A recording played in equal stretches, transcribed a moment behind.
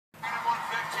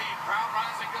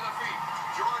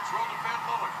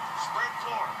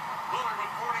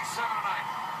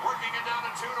Working it down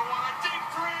to 2-1. A deep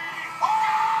three. Oh!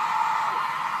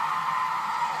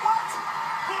 What?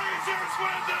 Blazers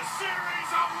win the series.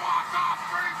 A walk-off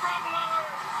three from Lillard.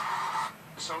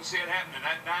 Just don't see it happening.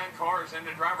 That 9 car is in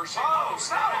the driver's seat. Oh,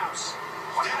 Stenhouse.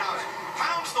 Stenhouse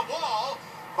pounds the wall,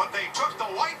 but they took the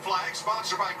white flag,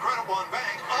 sponsored by Credit One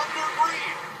Bank, under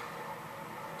green.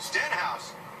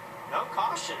 Stenhouse. No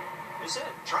caution, is it?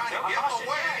 Trying to get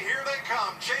away. Here they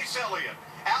come. Chase Elliott,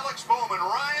 Alex Bowman,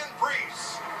 Ryan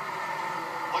Preece.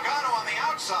 Logano on the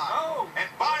outside. Oh. And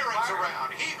Byron's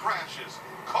around. He crashes.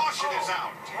 Caution is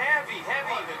out. Heavy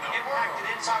impacted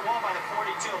inside wall by the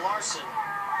 42 Larson.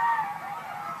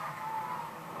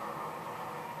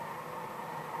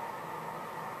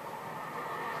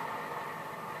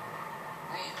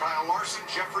 Kyle Larson,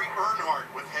 Jeffrey Rinehart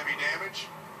with heavy damage,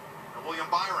 and William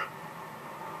Byron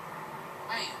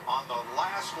on the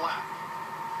last lap.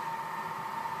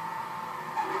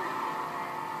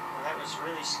 Well, that was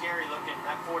really scary looking.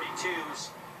 That 42's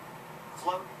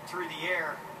float through the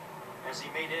air as he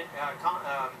made it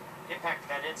impact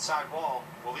that inside wall.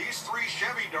 Well, these 3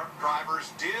 Chevy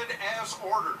drivers did as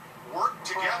ordered, worked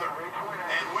together,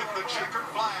 and with the checkered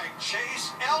flag,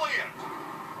 Chase Elliott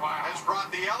has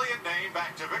brought the Elliott name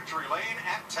back to victory lane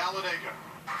at Talladega.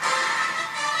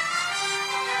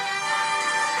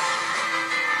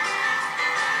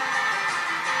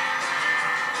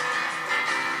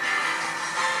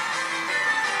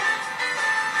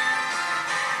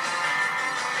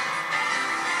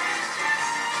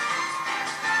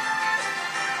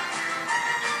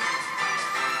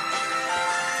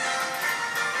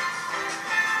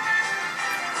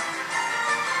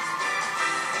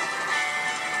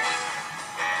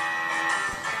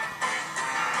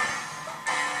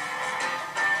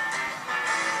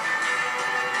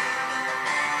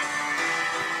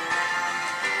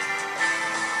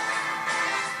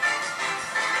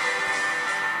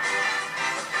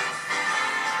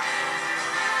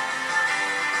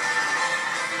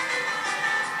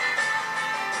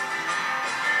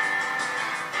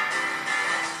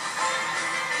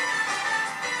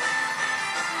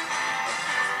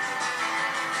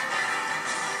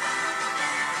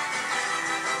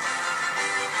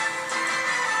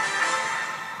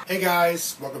 Hey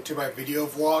guys, welcome to my video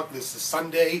vlog. This is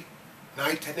Sunday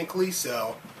night technically,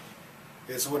 so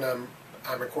this is when I'm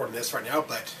recording this right now,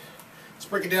 but let's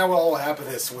break it down what all happened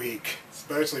this week,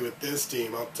 especially with this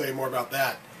team. I'll tell you more about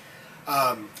that.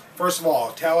 First of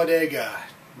all, Talladega.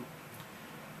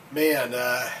 Man,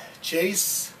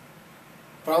 Chase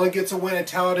finally gets a win at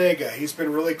Talladega. He's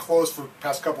been really close for the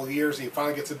past couple of years, and he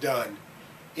finally gets it done,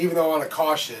 even though on a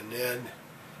caution. And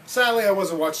sadly, I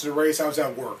wasn't watching the race. I was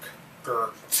at work.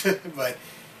 But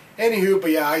anywho,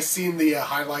 yeah, I seen the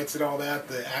highlights and all that,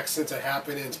 the accidents that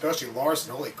happened, and especially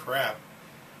Larson. Holy crap,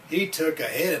 he took a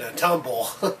hit and a tumble.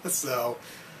 So,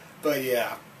 but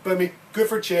yeah, but I mean, good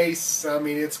for Chase. I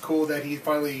mean, it's cool that he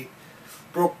finally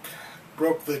broke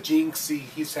the jinx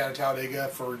he's had at Talladega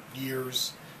for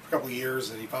years, for a couple of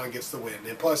years, and he finally gets the win.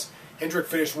 And plus, Hendrick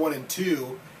finished 1 and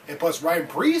 2, and plus Ryan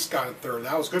Preece got in 3rd.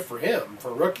 That was good for him,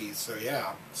 for rookies. So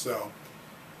yeah, so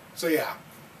yeah.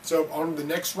 So on the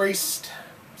next race,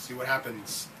 see what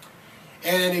happens.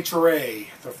 NHRA,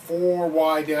 the 4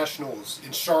 wide nationals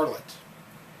in Charlotte.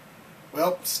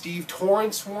 Well, Steve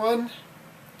Torrance won.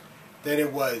 Then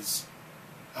it was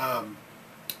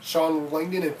Sean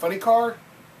Langdon and Funny Car.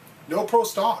 No pro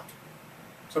stock,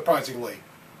 surprisingly.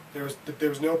 There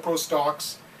was no pro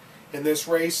stocks in this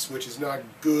race, which is not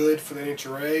good for the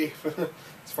NHRA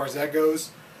as far as that goes.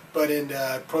 But in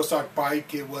pro stock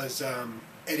bike, it was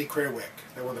Eddie Krawick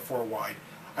that won the 4 wide.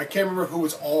 I can't remember who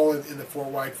was all in the 4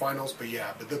 wide finals, but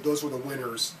yeah, but those were the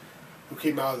winners who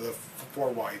came out of the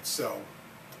 4 wide. So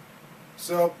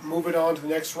moving on to the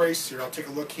next race here. I'll take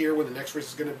a look here when the next race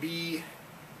is going to be.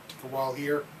 Take a while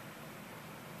here.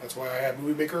 That's why I have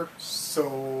Movie Maker,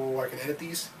 so I can edit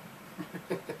these.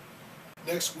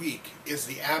 Next week is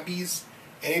the Abby's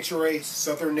NHRA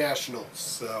Southern Nationals.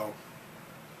 So,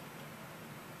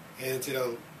 and it's in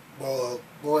a in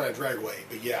a dragway,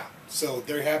 but yeah. So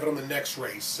there you have it on the next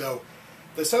race. So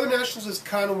the Southern Nationals is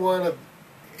kind of one of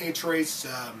NHRA's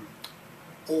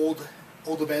old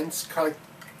events, kind of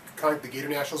like the Gator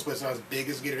Nationals, but it's not as big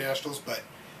as Gator Nationals. But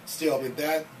still, I mean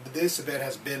this event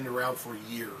has been around for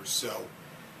years. So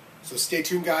stay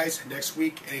tuned, guys. Next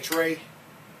week, NHRA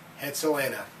heads to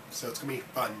Atlanta, so it's gonna be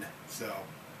fun. So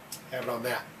have it on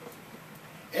that.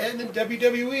 And then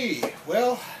WWE,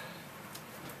 well,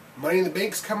 Money in the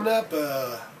Bank's coming up.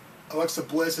 Alexa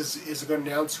Bliss is going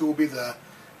to announce who will be the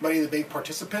Money in the Bank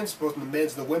participants, both in the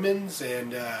men's and the women's,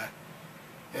 and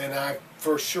I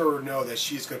for sure know that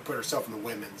she's going to put herself in the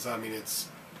women's. I mean,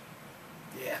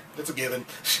 Yeah, that's a given.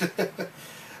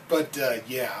 But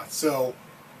yeah, so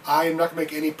I'm not going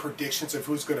to make any predictions of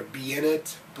who's going to be in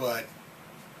it, but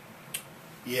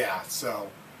yeah, so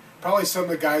probably some of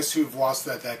the guys who've lost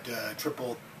that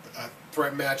triple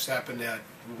threat match that happened at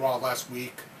Raw last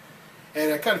week,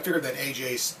 and I kind of figured that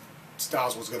AJ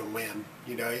Styles was going to win.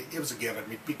 You know, it was a given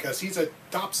because he's a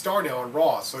top star now on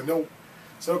Raw, so no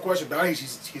question about it.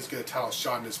 He's going to title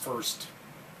shot in his first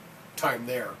time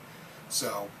there.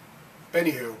 So,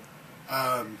 anywho,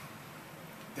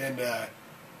 then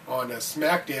on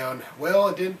SmackDown, well,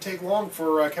 it didn't take long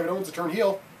for Kevin Owens to turn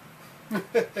heel.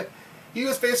 He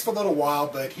was face for a little while,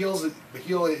 but heel is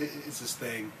his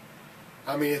thing.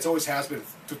 I mean, it always has been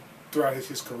throughout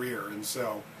his career, and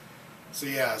so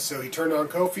yeah, so he turned on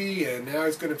Kofi, and now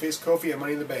he's going to face Kofi at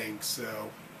Money in the Bank. So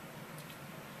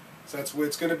that's what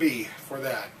it's going to be for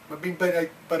that. I mean, but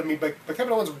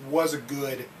Kevin Owens was a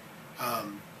good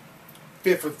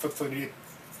fit for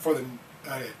the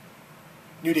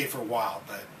New Day for a while,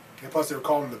 but plus they were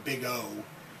calling him the Big O.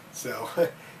 So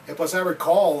and plus I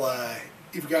recall,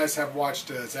 if you guys have watched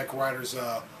Zack Ryder's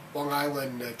Long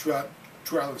Island True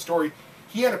Island Story,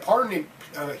 he had a partner named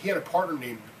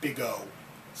Big O.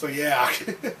 So yeah,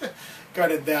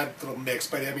 got in that little mix,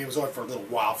 but I mean it was only for a little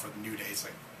while for the New Day. It's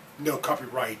like no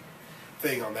copyright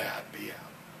thing on that, but yeah.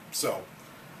 So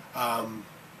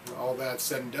all that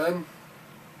said and done,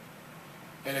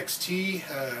 NXT.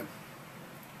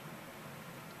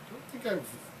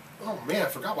 Oh man, I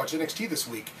forgot to watch NXT this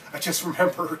week. I just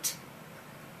remembered.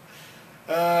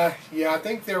 Yeah, I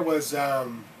think there was. I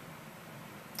don't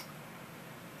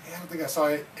think I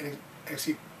saw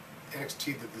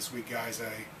NXT this week, guys.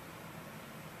 I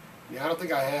don't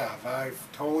think I have.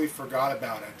 I've totally forgot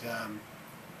about it. I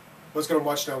was going to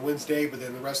watch it on Wednesday, but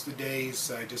then the rest of the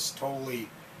days I just totally.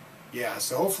 Yeah,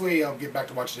 so hopefully I'll get back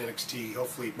to watching NXT.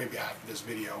 Hopefully, maybe after this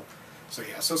video. So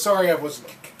yeah, so sorry I wasn't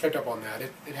kept up on that.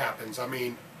 It happens. I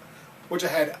mean, which I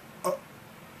had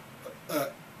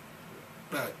other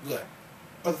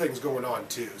things going on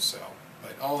too. So,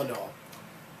 but all in all,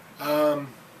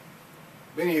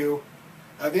 anywho,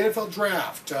 the NFL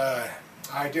draft. I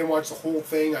didn't watch the whole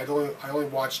thing. I only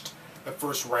watched the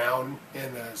first round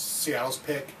in Seattle's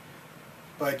pick.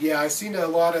 But yeah, I seen a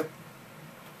lot of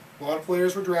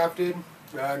players were drafted.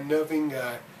 Nothing.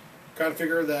 Kind of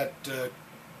figure that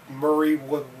Murray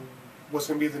was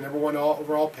going to be the #1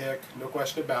 overall pick, no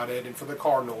question about it. And for the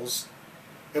Cardinals,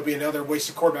 it'll be another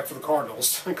wasted quarterback for the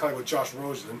Cardinals, kind of with Josh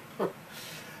Rosen.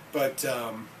 but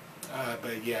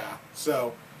yeah,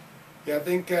 so yeah, I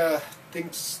think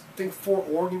 4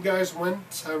 Oregon guys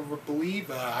went. I believe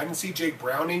I didn't see Jake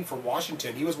Browning for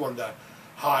Washington. He was one of the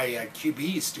high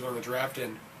QBs during the draft,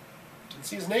 and didn't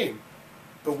see his name.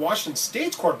 But Washington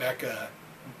State's quarterback,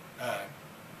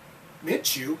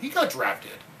 Minshew, he got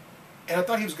drafted. And I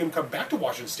thought he was going to come back to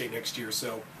Washington State next year,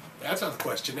 so that's not the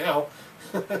question now.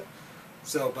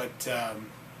 So, but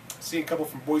seeing a couple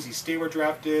from Boise State were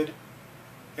drafted.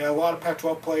 Yeah, a lot of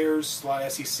Pac-12 players, a lot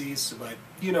of SECs, but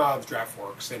you know how the draft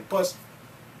works. And plus,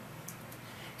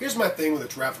 here's my thing with the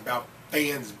draft about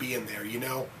fans being there, you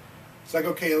know. It's like,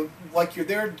 okay, like you're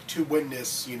there to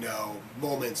witness, you know,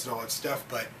 moments and all that stuff,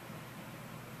 but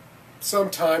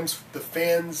sometimes the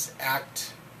fans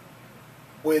act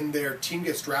when their team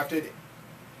gets drafted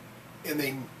and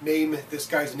they name this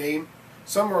guy's name.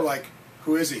 Some are like,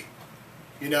 who is he?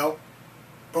 You know?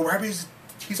 But wherever he's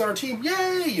on our team,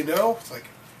 yay, you know? It's like,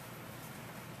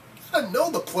 you gotta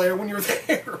know the player when you're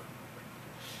there.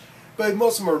 But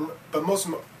most of them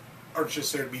are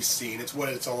just there to be seen. It's what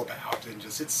it's all about. And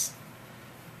just, it's,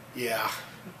 yeah.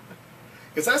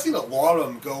 Because I've seen a lot of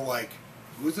them go like,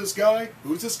 who's this guy?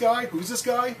 Who's this guy? Who's this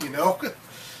guy? You know?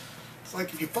 It's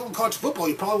like if you follow college football,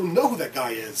 you probably know who that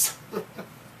guy is.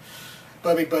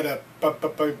 But I mean, but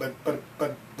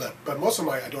most of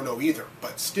them I don't know either.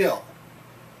 But still,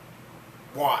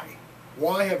 why?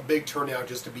 Why have big turnout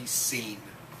just to be seen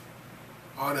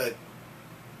on a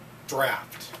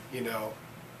draft? You know,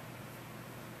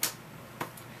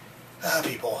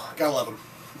 people, gotta love them,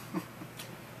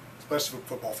 especially for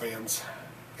football fans,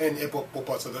 and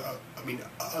plus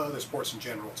other sports in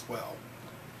general as well.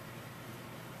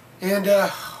 And,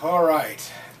 all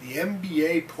right, the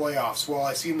NBA playoffs. Well,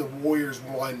 I seen the Warriors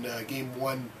won Game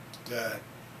 1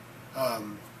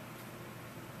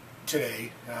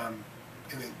 today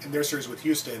in their series with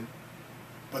Houston.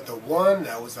 But the one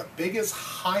that was the biggest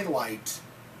highlight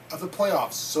of the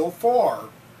playoffs so far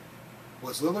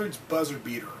was Lillard's buzzer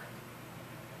beater.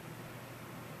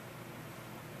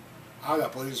 I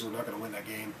thought Blazers were not going to win that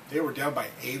game. They were down by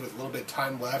 8 with a little bit of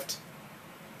time left.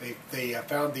 They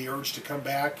found the urge to come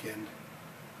back, and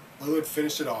Lillard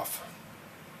finished it off.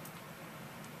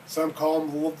 Some call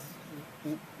him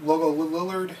Logo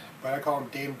Lillard, but I call him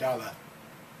Dame Dollar.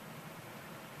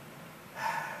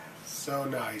 So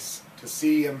nice to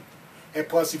see him. And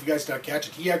plus, if you guys don't catch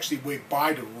it, he actually waved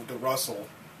bye to Russell.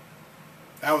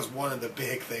 That was one of the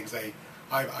big things I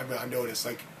noticed.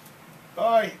 Like,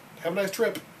 bye, have a nice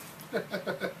trip.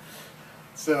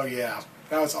 So yeah,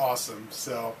 that was awesome.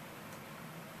 So,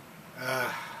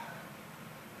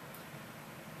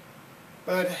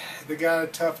 but they got a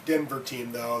tough Denver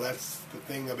team, though. That's the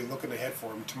thing I'll be looking ahead for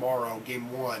them tomorrow,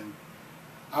 Game 1.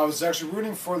 I was actually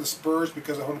rooting for the Spurs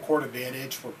because of home court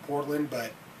advantage for Portland,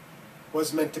 but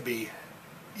wasn't meant to be.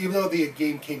 Even though the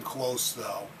game came close,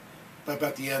 though. But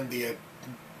at the end, the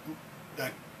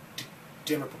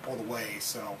Denver pulled away.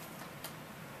 So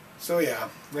yeah.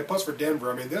 And plus for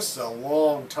Denver, I mean, this is a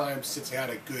long time since they had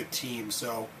a good team.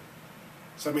 So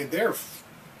I mean,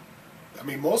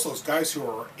 most of those guys who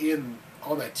are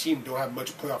on that team don't have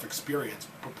much playoff experience,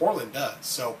 but Portland does.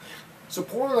 So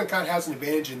Portland kind of has an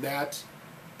advantage in that,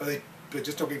 but they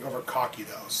just don't get over cocky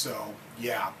though. So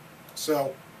yeah.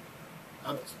 So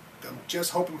I'm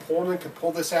just hoping Portland can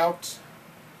pull this out.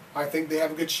 I think they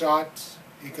have a good shot.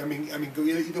 I mean, go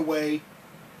either way.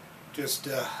 Just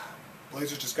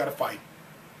Blazers just got to fight,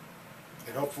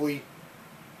 and hopefully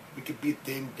we can beat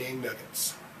dang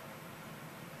Nuggets.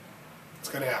 It's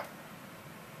gonna happen.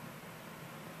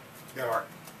 Got heart.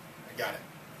 I got it.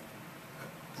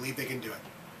 I believe they can do it.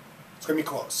 It's gonna be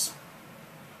close.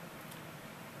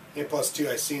 And plus, too,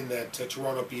 I've seen that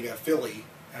Toronto beat Philly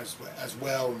as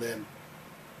well, and then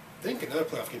I think another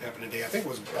playoff game happened today. I think it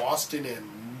was Boston and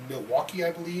Milwaukee,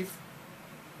 I believe.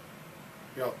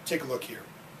 Here, I'll take a look here.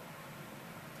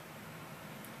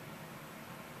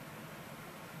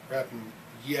 What happened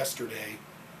yesterday?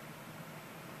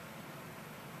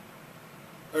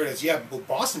 There it is. Yeah,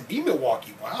 Boston beat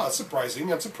Milwaukee. Wow, that's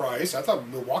surprising. I'm surprised. I thought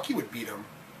Milwaukee would beat them.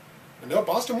 But no,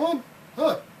 Boston won.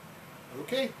 Huh.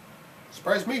 Okay.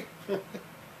 Surprised me.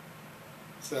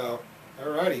 So,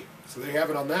 alrighty. So there you have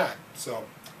it on that. So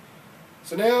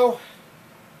now,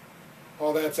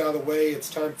 all that's out of the way. It's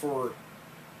time for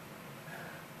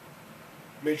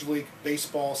Major League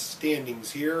Baseball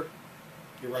standings here.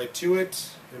 Get right to it.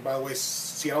 And by the way,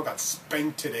 Seattle got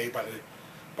spanked today by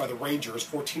the Rangers,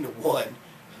 14-1.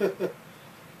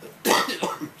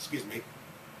 Excuse me.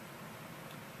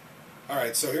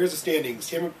 Alright, so here's the standings.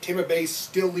 Tampa Bay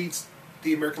still leads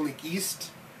the American League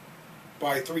East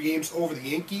by 3 games over the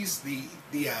Yankees, the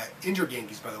injured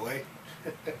Yankees, by the way.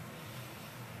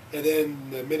 And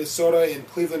then Minnesota and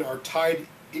Cleveland are tied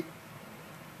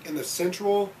in the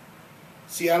Central.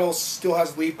 Seattle still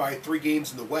has the lead by 3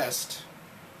 games in the West.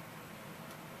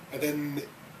 And then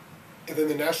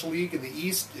the National League in the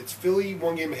East, it's Philly,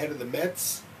 1 game ahead of the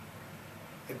Mets.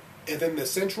 And then the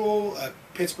Central,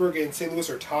 Pittsburgh and St. Louis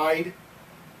are tied.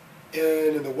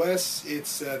 And in the West,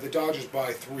 it's the Dodgers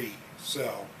by 3. So,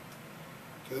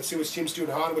 okay, let's see which team's doing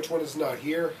hot and which one is not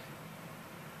here.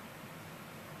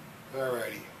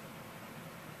 Alrighty.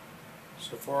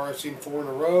 So far, I've seen 4 in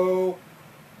a row.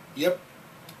 Yep.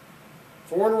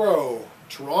 4 in a row.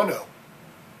 Toronto.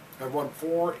 I've won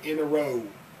 4 in a row.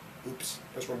 Oops,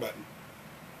 press wrong button.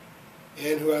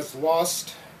 And who has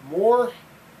lost more?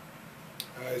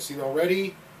 I've seen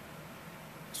already.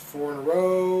 It's 4 in a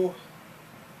row.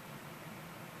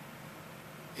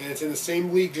 And it's in the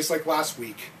same league just like last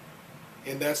week.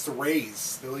 And that's the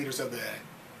Rays, the leaders of the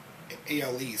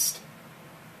AL East.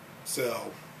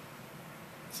 So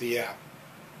yeah.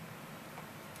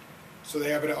 So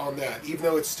they have it on that. Even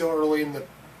though it's still early in the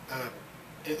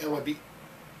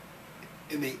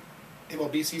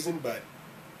MLB season, but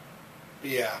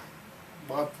yeah,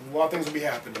 a lot of things will be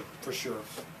happening for sure.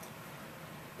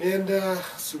 And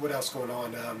let's see what else going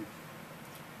on.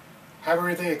 Haven't heard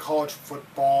anything in college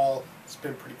football. It's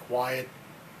been pretty quiet.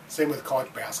 Same with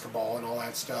college basketball and all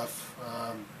that stuff.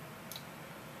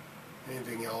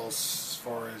 Anything else as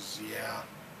far as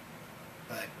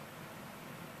but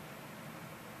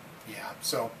yeah.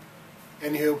 So,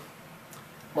 anywho,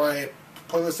 my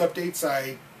playlist updates.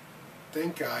 I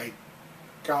think I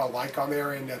got a like on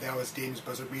there, and that was Dame's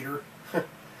Buzzer Beater.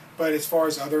 But as far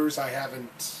as others, I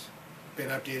haven't been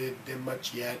updated them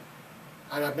much yet,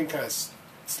 and I've been kind of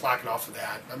slacking off of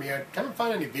that. I mean, I haven't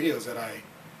found any videos that I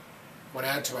want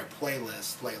to add to my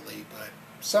playlist lately, but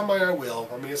some I will.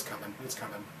 I mean, it's coming. It's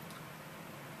coming.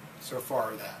 So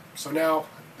far, that. So now,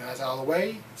 that's out of the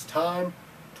way, it's time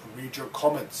to read your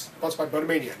comments. Sponsored by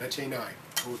Buttermania, 1989.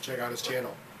 Go check out his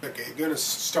channel. Okay, I'm going to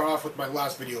start off with my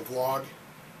last video vlog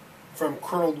from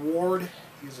Colonel Ward.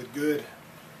 He's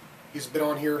been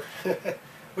on here,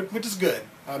 which is good.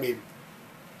 I mean,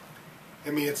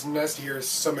 it's nice to hear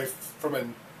somebody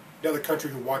from another country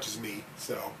who watches me.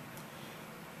 So,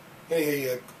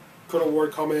 hey, Colonel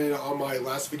Ward commented on my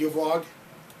last video vlog.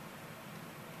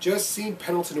 Just seen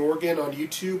Pendleton, Oregon on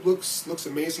YouTube. Looks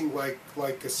amazing, like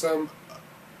some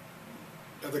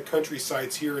other country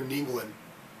sites here in England.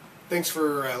 Thanks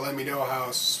for letting me know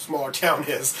how small our town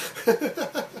is.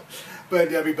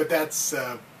 but I mean, but that's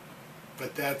how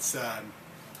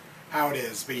it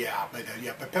is. But yeah,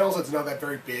 but Pendleton's not that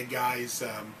very big, guys.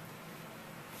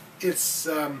 It's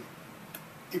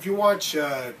if you watch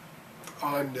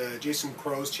on Jason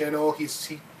Crow's channel, he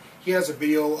has a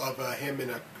video of him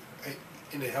in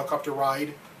a helicopter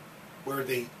ride where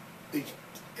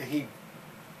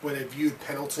when they viewed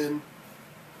Pendleton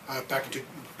back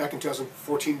in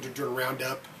 2014 during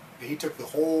Roundup, and he took the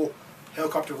whole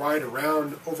helicopter ride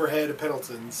around overhead of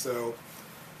Pendleton. So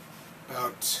I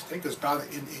think it was about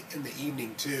in the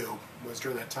evening too. Was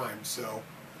during that time. So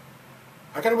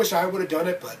I kind of wish I would have done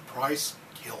it, but price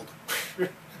killed.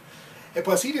 And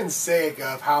plus, he didn't say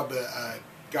of how the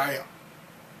guy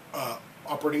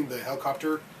operating the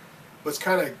helicopter was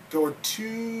kind of going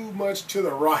too much to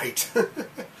the right.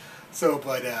 So,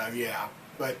 but yeah,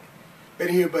 but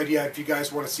yeah, if you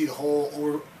guys want to see the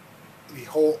whole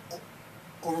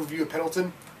overview of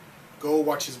Pendleton, go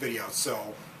watch his video.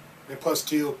 So, and plus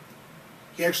too,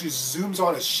 he actually zooms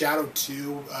on his shadow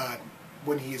too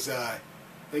when he's I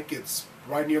think it's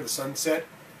right near the sunset.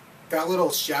 That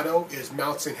little shadow is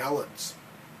Mount St. Helens,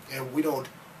 and we don't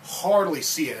hardly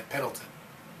see it at Pendleton.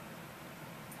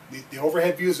 The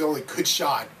overhead view is the only good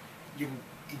shot. You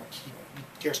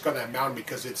can't score that mountain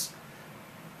because it's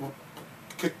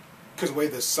because the way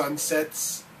the sun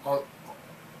sets on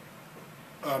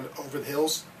over the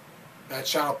hills, that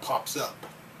shadow pops up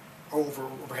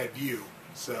overhead view.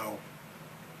 So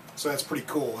that's pretty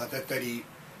cool that he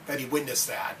witnessed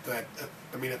that.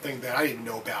 I mean, a thing that I didn't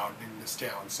know about in this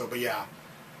town. So if you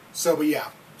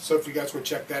guys want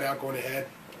to check that out, going ahead.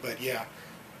 But yeah.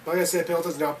 Like I said,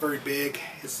 Pendleton's not very big.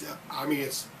 It's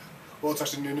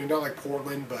actually not like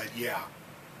Portland, but yeah.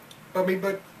 I mean,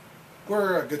 but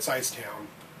we're a good-sized town.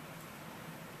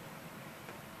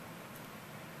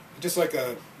 Just like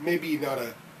maybe not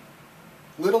a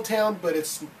little town, but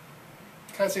it's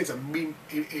kind of say it's a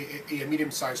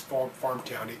medium-sized farm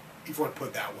town, if you want to put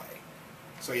it that way.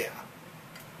 So yeah,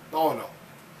 all in all.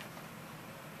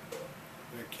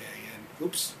 Okay, and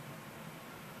oops.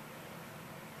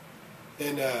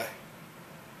 Then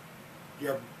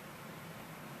your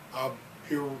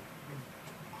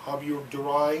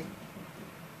Durai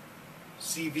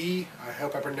CV, I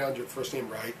hope I pronounced your first name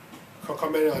right.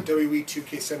 Commented on WWE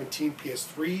 2K17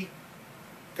 PS3.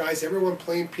 Guys, everyone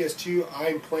playing PS2,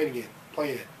 I'm playing it.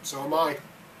 So am I.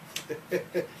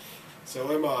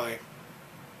 So am I.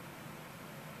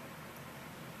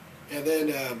 And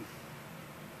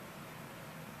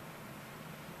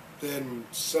then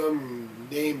some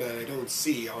name that I don't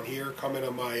see on here, comment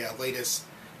on my latest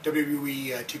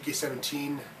WWE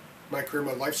 2K17 My Career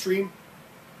Mode live stream.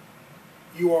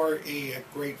 You are a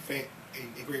great fan,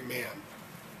 a great man.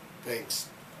 Thanks.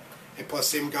 And plus,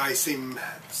 same guy, same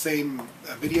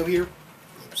video here.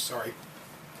 Oops, sorry.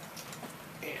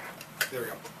 Yeah, there we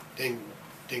go. Dang,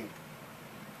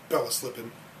 Bella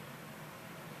slipping.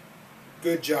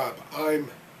 Good job.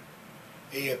 I'm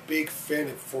a big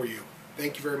fan for you.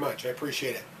 Thank you very much. I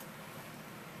appreciate it.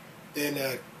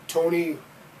 Then Tony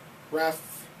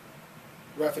Raffi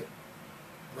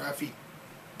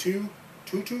 2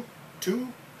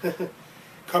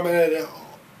 commented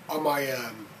on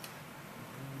my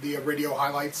the radio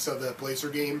highlights of the Blazer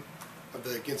game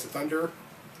against the Thunder.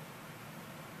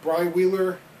 Brian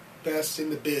Wheeler, best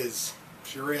in the biz.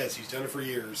 Sure is. He's done it for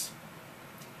years.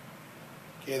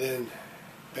 Okay, then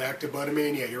back to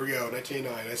Budamania. Here we go,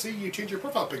 1989. I see you changed your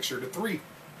profile picture to 3.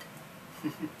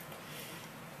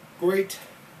 Great.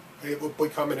 I will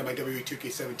comment on my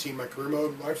W2K17 My Career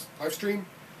Mode live stream.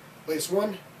 Latest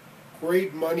one.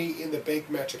 Great Money in the Bank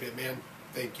matchup, Hitman.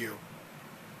 Thank you.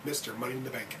 Mr. Money in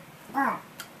the Bank.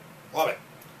 Love it.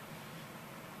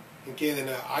 Okay,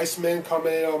 then Iceman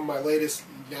commented on my latest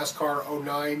NASCAR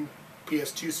 09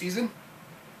 PS2 season.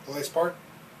 The latest part.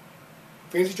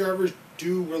 Fantasy drivers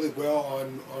do really well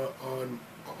on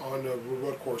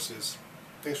road courses.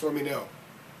 Thanks for letting me know.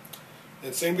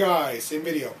 And same guy, same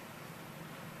video.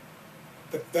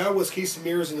 That was Casey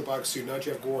Mears in the black suit, not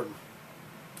Jeff Gordon.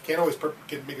 Can't always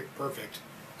make it perfect.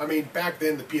 I mean, back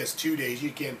then, the PS2 days, you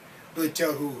can't really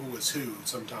tell who was who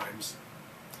sometimes.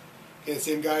 And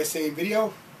same guy, same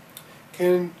video.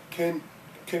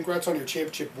 Congrats on your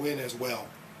championship win as well.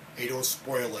 Hey, don't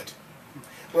spoil it.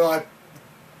 Well,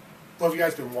 you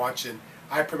guys been watching.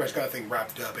 I pretty much got the thing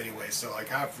wrapped up anyway. So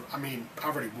like I've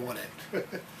already won it.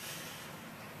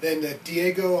 Then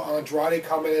Diego Andrade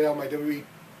commented on my WWE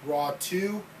Raw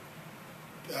 2,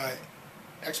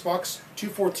 Xbox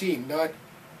 214. Not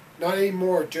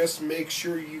anymore. Just make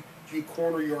sure you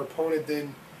corner your opponent,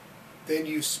 then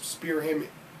you spear him,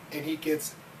 and he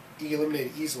gets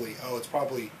eliminated easily. Oh, it's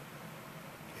probably okay,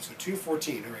 so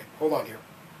 214. All right, hold on here.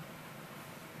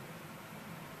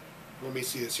 Let me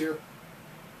see this here.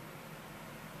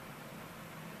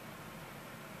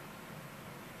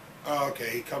 Oh, okay,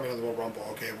 he commented on the World Rumble.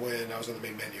 Okay, when I was on the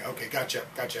main menu. Okay, gotcha.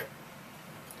 Okay.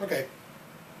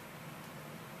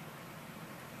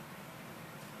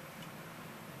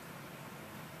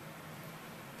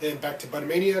 Then back to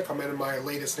Budmania, commented on my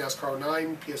latest NASCAR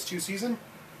 9 PS2 season.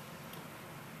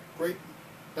 Great.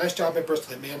 Nice job at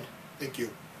Bristol, man. Thank you.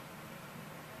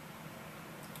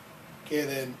 Okay,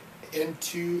 then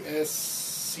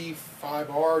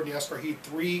N2SC5R NASCAR Heat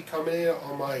 3 commented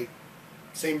on my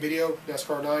same video,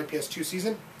 NASCAR 9 PS2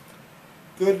 season.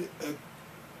 Good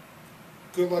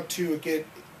luck to get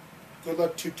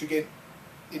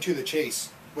into the chase,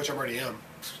 which I already am.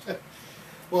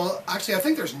 Well, actually, I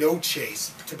think there's no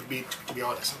chase to be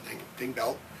honest. I think Ding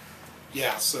Belt.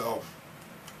 Yeah. So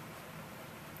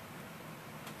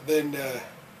then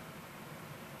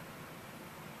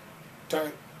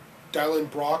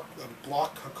Dylan Block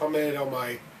commented on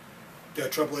my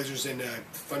Trailblazers and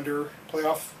Thunder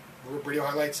playoff radio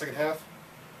highlights second half.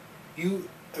 You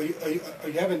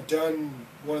haven't done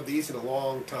one of these in a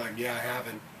long time. Yeah, I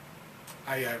haven't.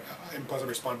 And plus I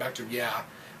respond back to him. Yeah,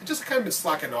 I just kind of been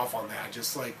slacking off on that.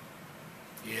 Just like,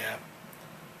 yeah,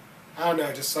 I don't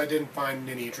know. Just I didn't find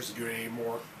any interest in doing it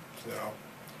anymore. So,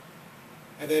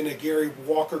 and then Gary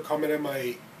Walker commented on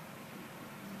my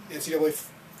NCAA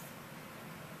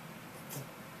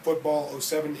football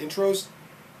 07 intros.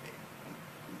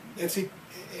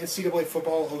 NCAA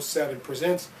football 07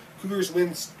 presents Cougars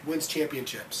wins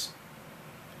championships.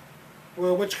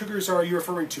 Well, which Cougars are you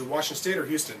referring to? Washington State or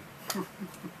Houston?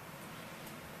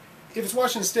 If it's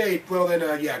Washington State, well then,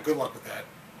 yeah, good luck with that.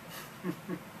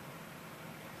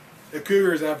 The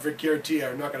Cougars, I guarantee you,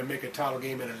 are not going to make a title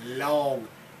game in a long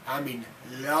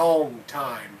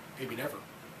time. Maybe never.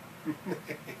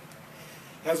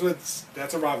 That's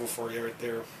a rival for you right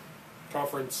there.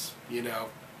 Conference, you know,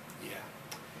 yeah.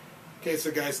 Okay,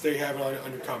 so guys, there you have it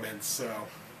on your comments. So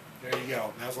there you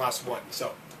go. That was the last one.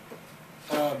 So,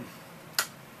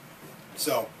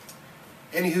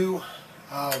 anywho,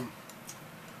 how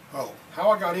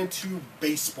I got into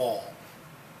baseball.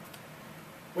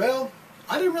 Well,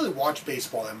 I didn't really watch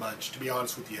baseball that much, to be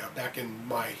honest with you, back in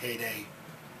my heyday.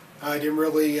 I didn't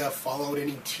really follow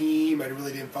any team. I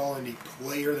really didn't follow any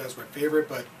player that was my favorite,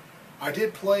 but I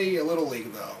did play a Little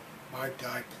League, though. I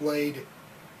played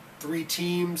 3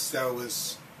 teams. That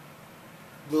was,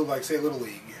 Little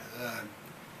League.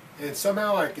 And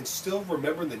somehow I can still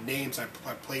remember the names I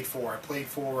played for. I played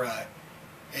for a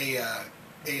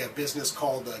business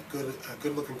called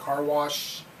Good Looking Car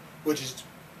Wash, which is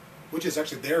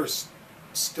actually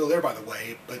still there, by the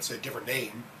way, but it's a different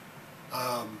name.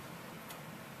 And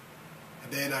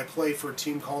then I played for a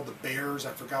team called the Bears.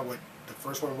 I forgot what the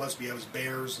first one was, but yeah, it was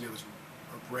Bears, and it was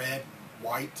red,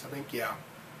 white, I think, yeah.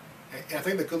 And I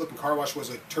think the Good Looking Car Wash was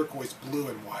a turquoise, blue,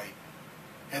 and white.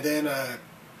 And then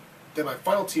my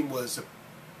final team was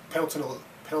Pendleton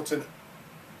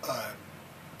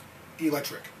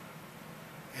Electric,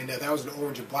 and that was an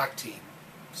orange and black team.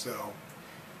 So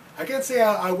I can't say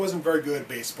I wasn't very good at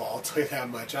baseball, I'll tell you that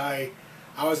much. I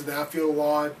was in the outfield a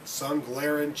lot, sun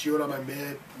glaring, chewing on my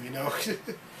mitt, you know.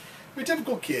 I'm a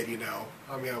typical kid, you know.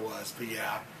 I mean, I was, but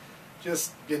yeah.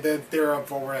 And then there on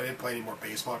forward, I didn't play any more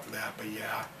baseball after that, but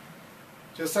yeah.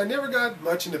 I never got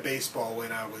much into baseball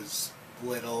when I was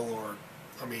little, or,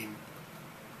 I mean,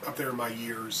 up there in my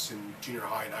years in junior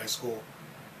high and high school.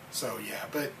 So yeah,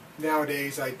 but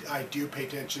nowadays I do pay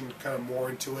attention kind of more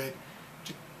into it,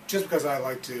 just because I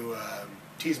like to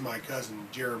tease my cousin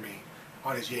Jeremy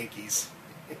on his Yankees.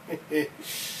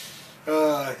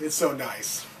 It's so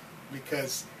nice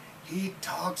because he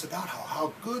talks about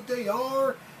how good they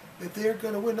are, that they're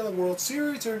going to win another World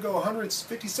Series, they're going to go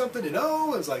 150-something and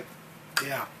oh, it's like,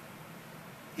 yeah,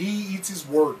 he eats his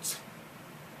words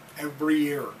every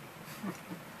year.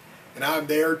 And I'm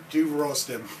there to roast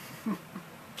him.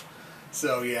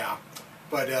 So yeah,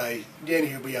 but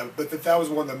anywho, but yeah, but that was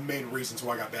one of the main reasons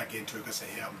why I got back into it, because of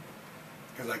him,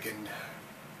 because I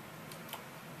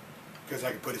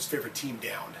can put his favorite team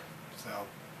down.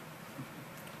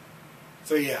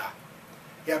 So yeah,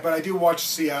 but I do watch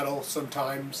Seattle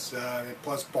sometimes,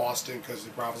 plus Boston, because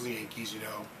it rivals the Yankees, you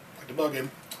know, like to bug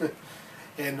him.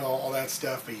 and all that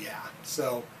stuff. But yeah,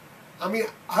 so I mean,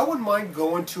 I wouldn't mind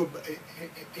going to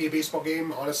a baseball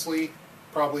game. Honestly,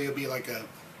 probably it'd be like a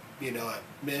a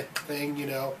meh thing,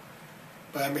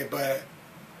 But I mean, but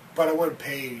I wouldn't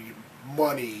pay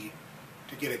money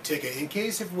to get a ticket. In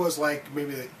case if it was like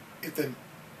maybe if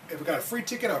we got a free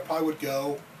ticket, I probably would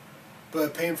go.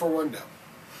 But paying for one, no.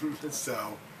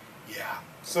 So yeah.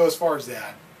 So as far as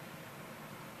that,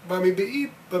 but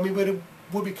it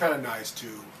would be kind of nice to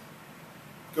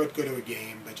go to a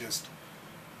game, but just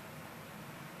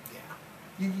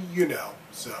yeah,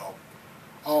 So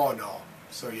all in all,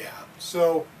 so yeah.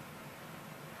 So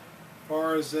as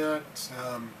far as that,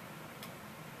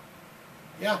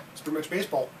 yeah, it's pretty much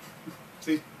baseball.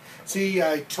 See,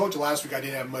 I told you last week I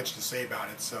didn't have much to say about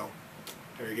it, so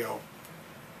there you go.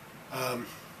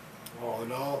 All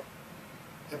in all,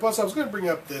 and plus I was going to bring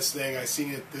up this thing. I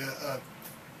seen it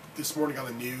this morning on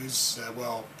the news.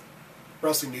 Well,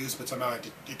 wrestling news, but somehow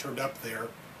it turned up there.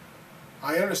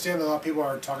 I understand that a lot of people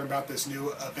are talking about this new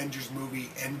Avengers movie,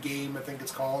 Endgame, I think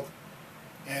it's called.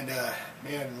 And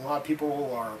man, a lot of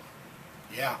people are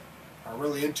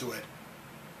really into it.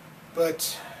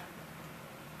 But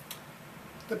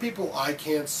the people I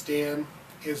can't stand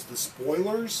is the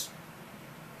spoilers,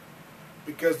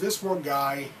 because this one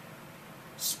guy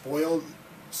spoiled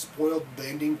the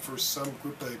ending for some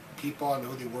group of people. I don't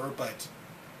know who they were, but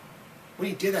when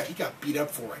he did that, he got beat up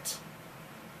for it.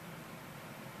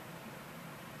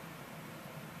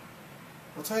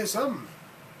 I'll tell you something.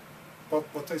 Well,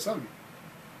 I'll tell you something.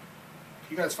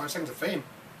 You guys, 5 seconds of fame.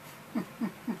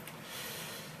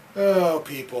 Oh,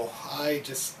 people.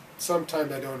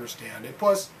 Sometimes I don't understand. And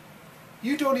plus,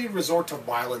 you don't even resort to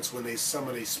violence when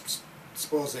somebody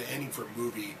spoils the ending for a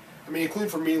movie. I mean, including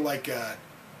for me, like a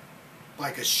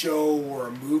show or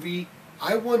a movie,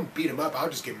 I wouldn't beat him up. I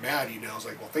would just get mad, It's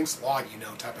like, well, thanks a lot,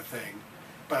 type of thing.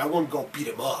 But I wouldn't go beat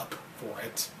him up for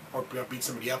it, or beat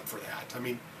somebody up for that. I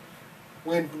mean,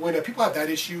 when people have that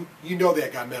issue, they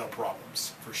got mental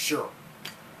problems, for sure.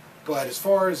 But as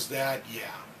far as that,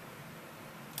 yeah.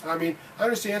 I mean, I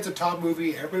understand it's a top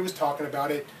movie. Everybody was talking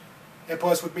about it. And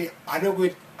plus, with me,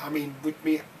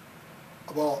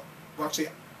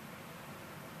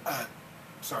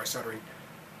 sorry, stuttering.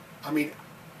 I mean,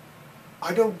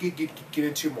 I don't get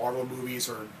into Marvel movies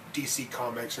or DC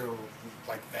comics or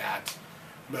like that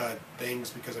things,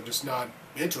 because I'm just not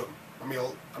into them. I mean,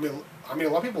 a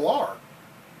lot of people are.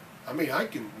 I mean,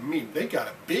 they got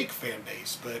a big fan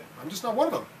base, but I'm just not one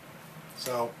of them.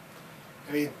 So,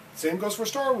 I mean, same goes for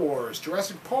Star Wars,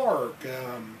 Jurassic Park,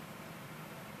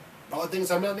 all the things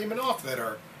I'm not naming off that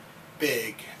are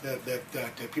big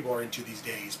that people are into these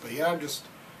days. But yeah, I'm just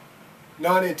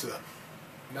not into them.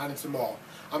 Not into them all.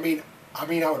 I mean, I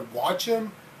would watch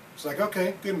them. It's like,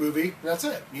 okay, good movie. That's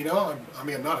it.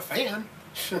 I'm not a fan.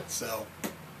 So,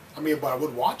 but I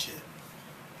would watch it.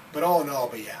 But all in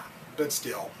all, but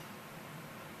still,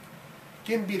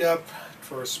 getting beat up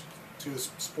to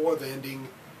spoil the ending,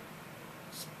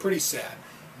 it's pretty sad.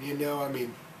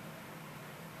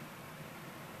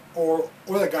 Or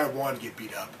that guy wanted to get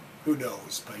beat up. Who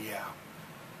knows? But yeah,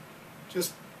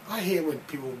 just I hate when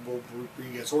people will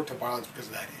resort to violence because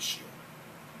of that issue.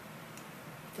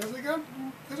 Because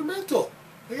they're mental.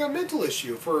 They got a mental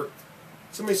issue for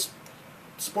somebody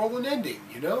spoil an ending,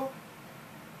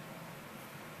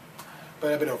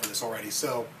 But I've been over this already,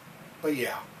 so, but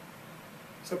yeah.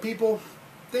 So people,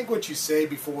 think what you say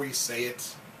before you say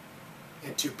it.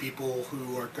 And to people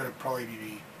who are going to probably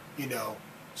be,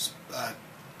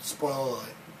 spoil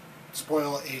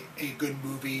a good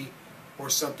movie or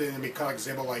something. I mean, kind of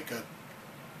example like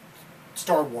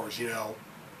Star Wars,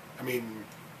 I mean,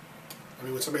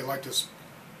 would somebody like to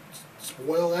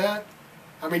spoil that?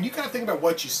 I mean, you got to think about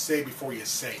what you say before you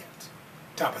say it,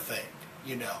 type of thing,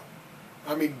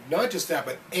 I mean, not just that,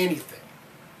 but anything.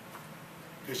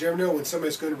 Because you never know when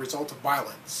somebody's going to result to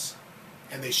violence,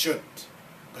 and they shouldn't,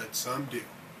 but some do.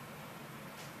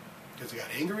 Because they got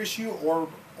an anger issue or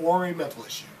a mental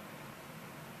issue.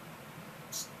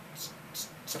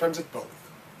 Sometimes it's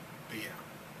both. But yeah,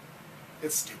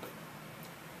 it's stupid.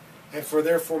 And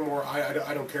therefore more,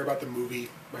 I don't care about the movie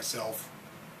myself.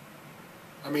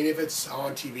 I mean, if it's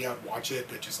on TV, I'd watch it,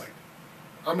 but just like,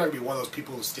 I'm not going to be one of those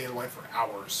people who stand in line for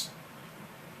hours.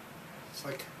 It's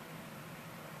like,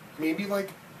 maybe like,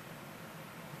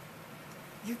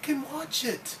 you can watch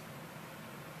it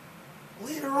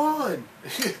later on.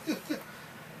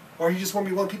 Or you just want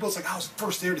to be one of the people that's like, I was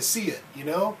first there to see it,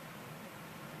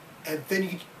 And then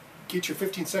you get your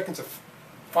 5 seconds of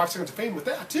fame with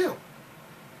that too.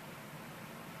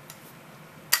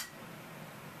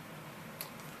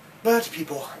 But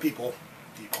people.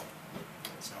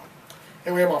 So,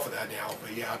 anyway, I'm off of that now.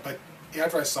 But yeah,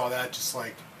 after I saw that, just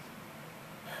like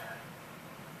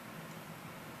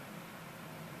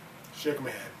shaking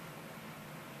my head.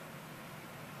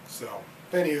 So,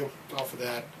 anywho, off of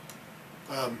that.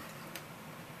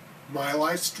 My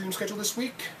live stream schedule this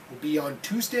week will be on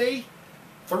Tuesday,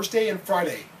 Thursday, and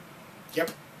Friday.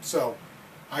 Yep. So,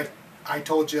 I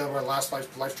told you my last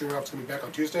live stream I was going to be back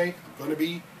on Tuesday. I'm going to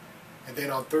be. And then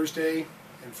on Thursday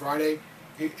and Friday,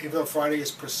 even though Friday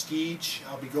is Prestige,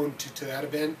 I'll be going to that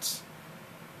event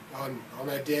on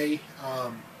that day.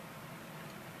 And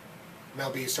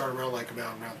that'll be starting around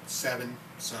around 7.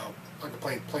 So, I'm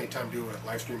going to plenty of time to do a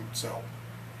live stream. So,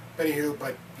 anywho,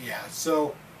 but yeah.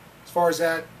 So, as far as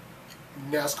that,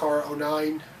 NASCAR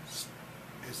 09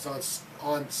 is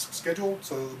on schedule,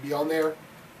 so it'll be on there,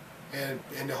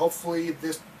 and hopefully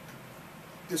this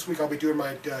week I'll be doing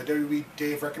my WWE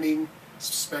Day of Reckoning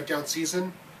SmackDown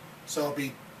season, so I'll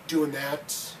be doing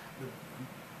that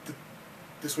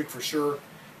this week for sure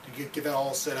to get that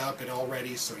all set up and all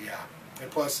ready. So yeah, and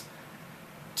plus,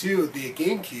 too, the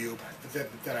GameCube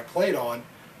that I played on,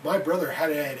 my brother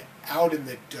had it out in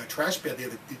the trash bin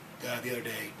the other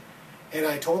day. And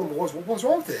I told him what was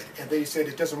wrong with it, and they said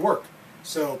it doesn't work.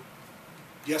 So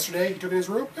yesterday he took it in his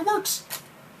room. It works.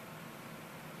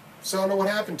 So I don't know what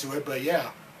happened to it, but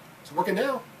yeah, it's working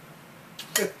now.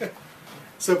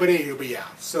 So, but anyway, but yeah.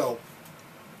 So,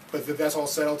 but that's all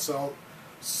settled. So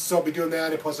I'll be doing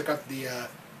that, and plus I got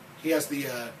he has the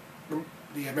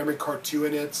memory card 2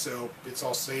 in it, so it's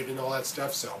all saved and all that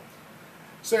stuff. So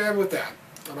yeah, with that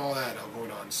and all that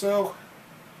going on. So.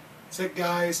 That's it,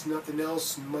 guys. Nothing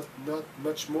else. Not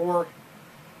much more.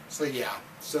 So yeah.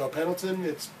 So Pendleton,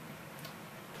 it's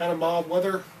kind of mild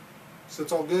weather, so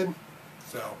it's all good.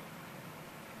 So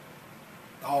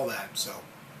all that. So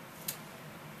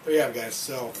there you have it, guys.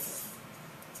 So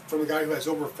from the guy who has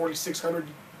over 4,600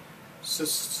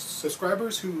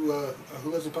 subscribers, who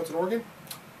lives in Pendleton, Oregon,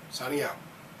 signing out.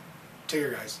 Take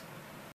care, guys.